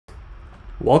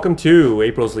Welcome to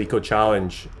April's Leetcode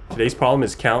challenge. Today's problem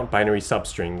is count binary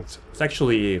substrings. It's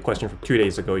actually a question from 2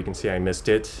 days ago. You can see I missed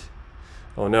it.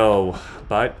 Oh no,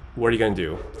 but what are you going to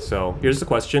do? So here's the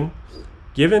question.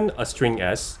 Given a string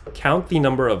S, count the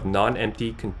number of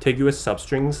non-empty contiguous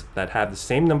substrings that have the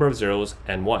same number of zeros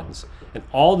and ones. And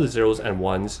all the zeros and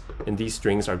ones in these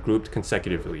strings are grouped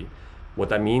consecutively. What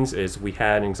that means is we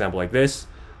had an example like this.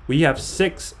 We have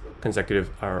six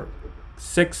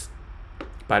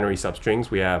binary substrings.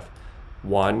 We have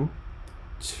 1,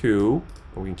 2,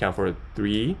 and we can count for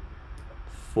 3,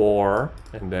 4,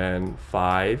 and then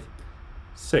 5,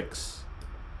 6.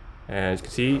 And as you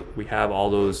can see, we have all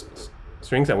those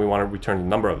strings and we want to return the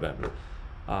number of them.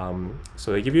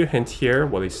 So they give you a hint here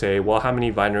where they say, well, how many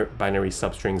binary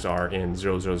substrings are in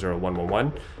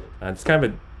 000111? And it's kind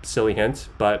of a silly hint,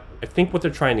 but I think what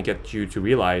they're trying to get you to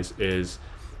realize is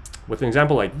with an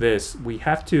example like this, we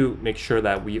have to make sure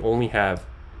that we only have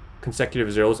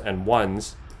consecutive zeros and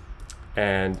ones,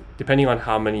 and depending on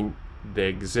how many they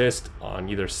exist on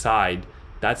either side,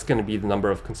 that's going to be the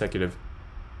number of consecutive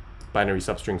binary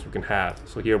substrings we can have.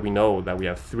 So here we know that we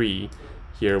have 3.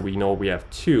 Here we know we have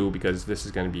 2 because this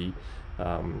is going to be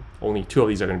only 2 of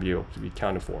these are going to be able to be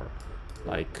counted for.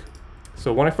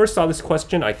 So when I first saw this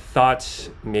question, I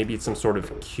thought maybe it's some sort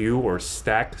of queue or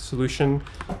stack solution.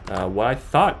 What I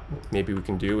thought maybe we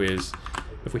can do is,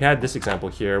 if we had this example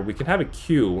here, we can have a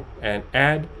queue and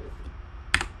add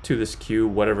to this queue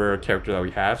whatever character that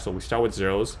we have. So we start with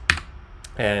zeros,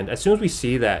 and as soon as we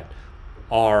see that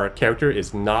our character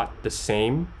is not the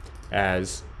same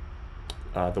as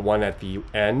the one at the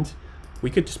end,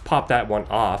 we could just pop that one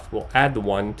off. We'll add the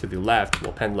one to the left, we'll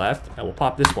append left, and we'll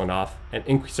pop this one off and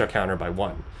increase our counter by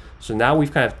 1. So now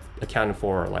we've kind of accounted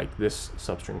for like this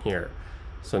substring here.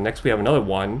 So next we have another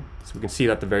 1, so we can see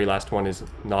that the very last one is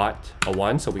not a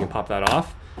 1, so we can pop that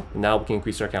off, and now we can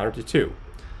increase our counter to 2.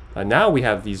 Now we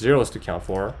have these zeros to count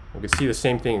for. We can see the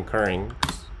same thing occurring.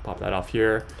 Just pop that off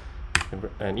here,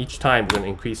 and each time we're going to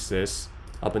increase this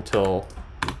up until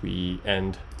we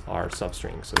end our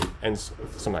substring, so it ends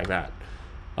something like that.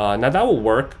 Now that will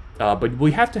work, but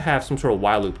we have to have some sort of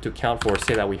while loop to account for,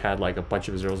 say that we had like a bunch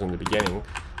of zeros in the beginning.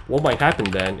 What might happen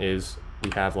then is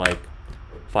we have like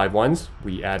 5 ones,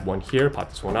 we add 1 here, pop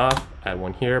this one off, add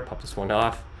 1 here, pop this one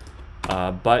off,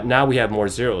 but now we have more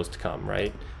zeros to come,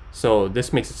 right? So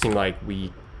this makes it seem like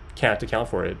we can't account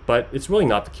for it, but it's really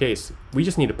not the case. We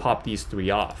just need to pop these 3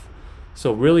 off.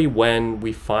 So really, when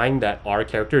we find that our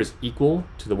character is equal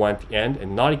to the one at the end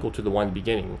and not equal to the one at the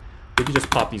beginning, we can just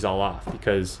pop these all off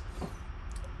because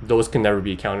those can never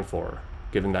be accounted for,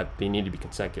 given that they need to be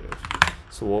consecutive.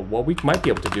 So what we might be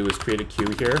able to do is create a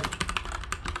queue here.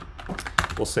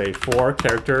 We'll say for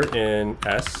character in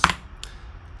S.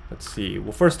 Let's see,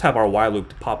 we'll first have our while loop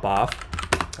to pop off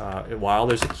while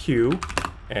there's a queue,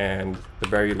 and the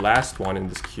very last one in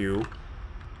this queue,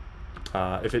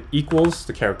 if it equals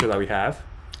the character that we have,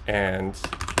 and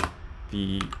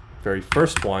the very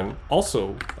first one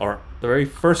also, or the very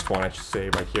first one I should say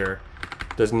right here,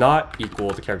 does not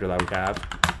equal the character that we have,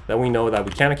 then we know that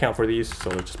we can't account for these, so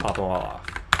we'll just pop them all off.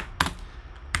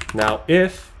 Now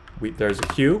if there's a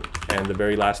queue and the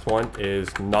very last one is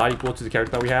not equal to the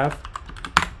character that we have,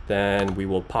 then we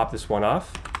will pop this one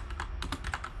off.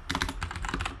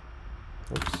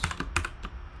 Oops.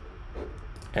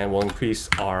 And we'll increase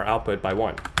our output by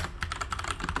 1.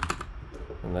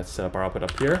 And let's set up our output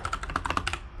up here.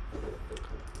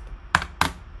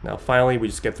 Now finally we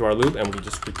just get through our loop and we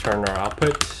just return our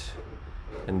output,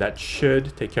 and that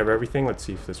should take care of everything. Let's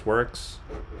see if this works.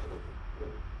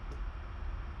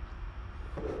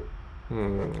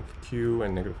 Q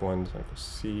and -1 is equal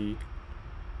C.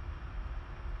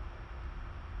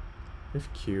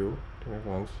 If Q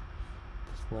 -1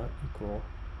 does not equal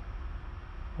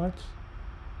what?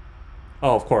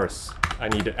 Oh, of course, I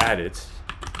need to add it.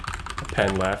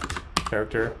 Append left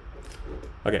character.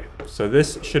 Okay, so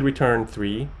this should return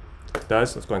 3. It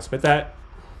does. Let's go and submit that.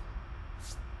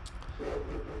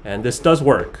 And this does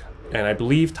work. And I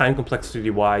believe time complexity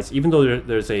wise, even though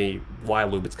there's a while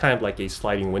loop, it's kind of like a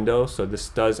sliding window. So this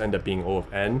does end up being O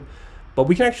of n. But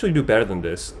we can actually do better than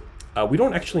this. We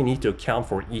don't actually need to account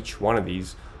for each one of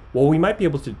these. What we might be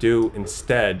able to do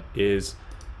instead is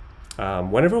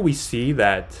whenever we see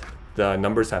that the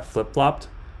numbers have flip-flopped,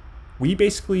 we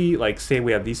basically, like, say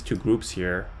we have these 2 groups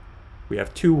here. We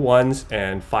have 2 1s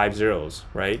and 5 zeros,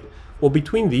 right? Well,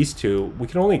 between these 2, we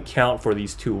can only account for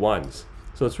these 2 1s.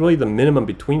 So it's really the minimum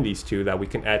between these 2 that we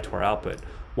can add to our output.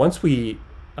 Once we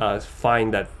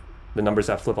find that the numbers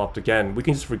have flip-flopped again, we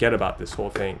can just forget about this whole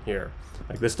thing here.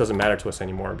 Like, this doesn't matter to us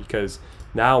anymore because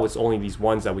now it's only these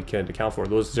 1s that we can account for.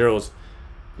 Those zeros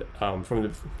from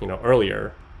the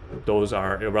earlier, those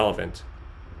are irrelevant.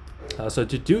 So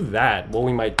to do that, what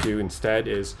we might do instead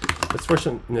is let's first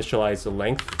initialize the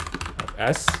length of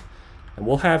s, and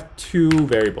we'll have two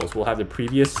variables. We'll have the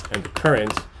previous and the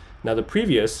current. Now the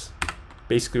previous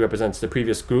basically represents the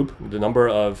previous group, the number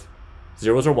of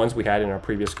zeros or ones we had in our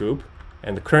previous group,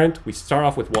 and the current, we start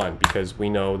off with 1 because we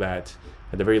know that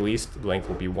at the very least the length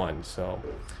will be 1. So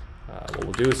what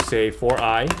we'll do is say for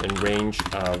I in range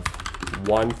of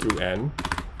 1 through n,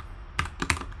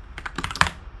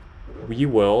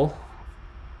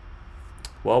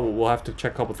 we'll have to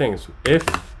check a couple things. If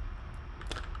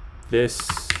this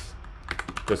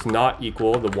does not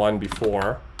equal the one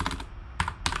before,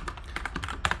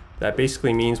 that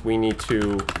basically means we need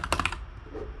to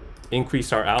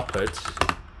increase our output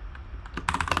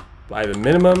by the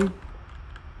minimum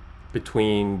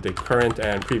between the current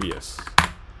and previous.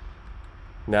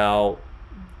 Now,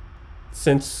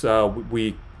 since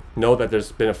we know that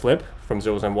there's been a flip from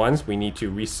zeros and ones, we need to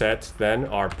reset then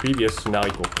our previous to now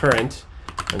equal current,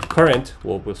 and current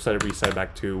we'll reset it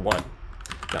back to 1.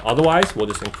 Now otherwise, we'll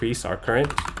just increase our current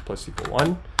plus equal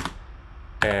 1,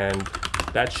 and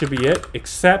that should be it,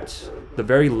 except the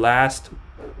very last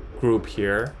group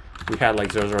here. We had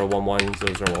like 0011,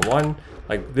 0011.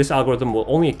 Like this algorithm will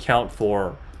only account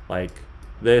for like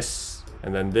this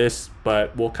and then this,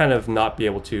 but we'll kind of not be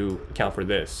able to account for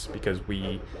this because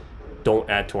we don't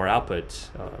add to our output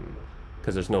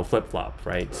because there's no flip-flop,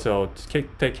 right? So to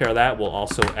take care of that, we'll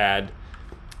also add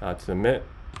to the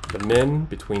min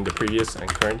between the previous and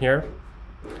current here.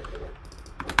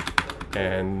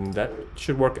 And that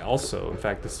should work also. In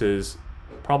fact, this is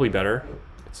probably better.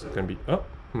 It's going to be,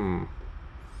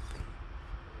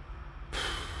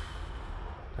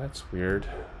 that's weird.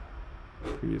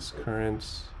 Previous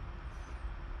currents.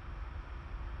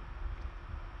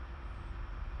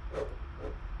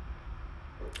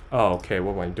 Oh, okay,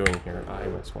 what am I doing here? I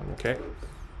minus 1, okay.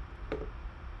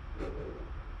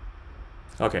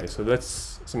 Okay, so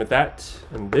let's submit that.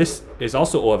 And this is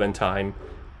also O of n time,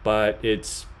 but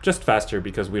it's just faster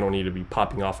because we don't need to be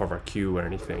popping off of our queue or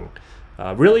anything.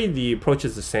 Really, the approach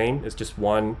is the same. It's just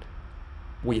one,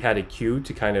 we had a queue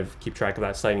to kind of keep track of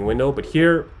that sliding window. But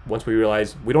here, once we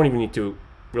realize we don't even need to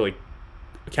really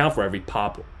account for every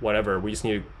pop, whatever. We just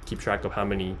need to keep track of how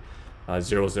many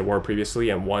zeros there were previously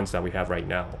and ones that we have right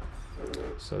now.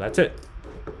 So that's it.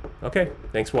 Okay,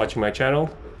 thanks for watching my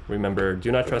channel. Remember,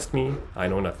 do not trust me, I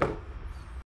know nothing.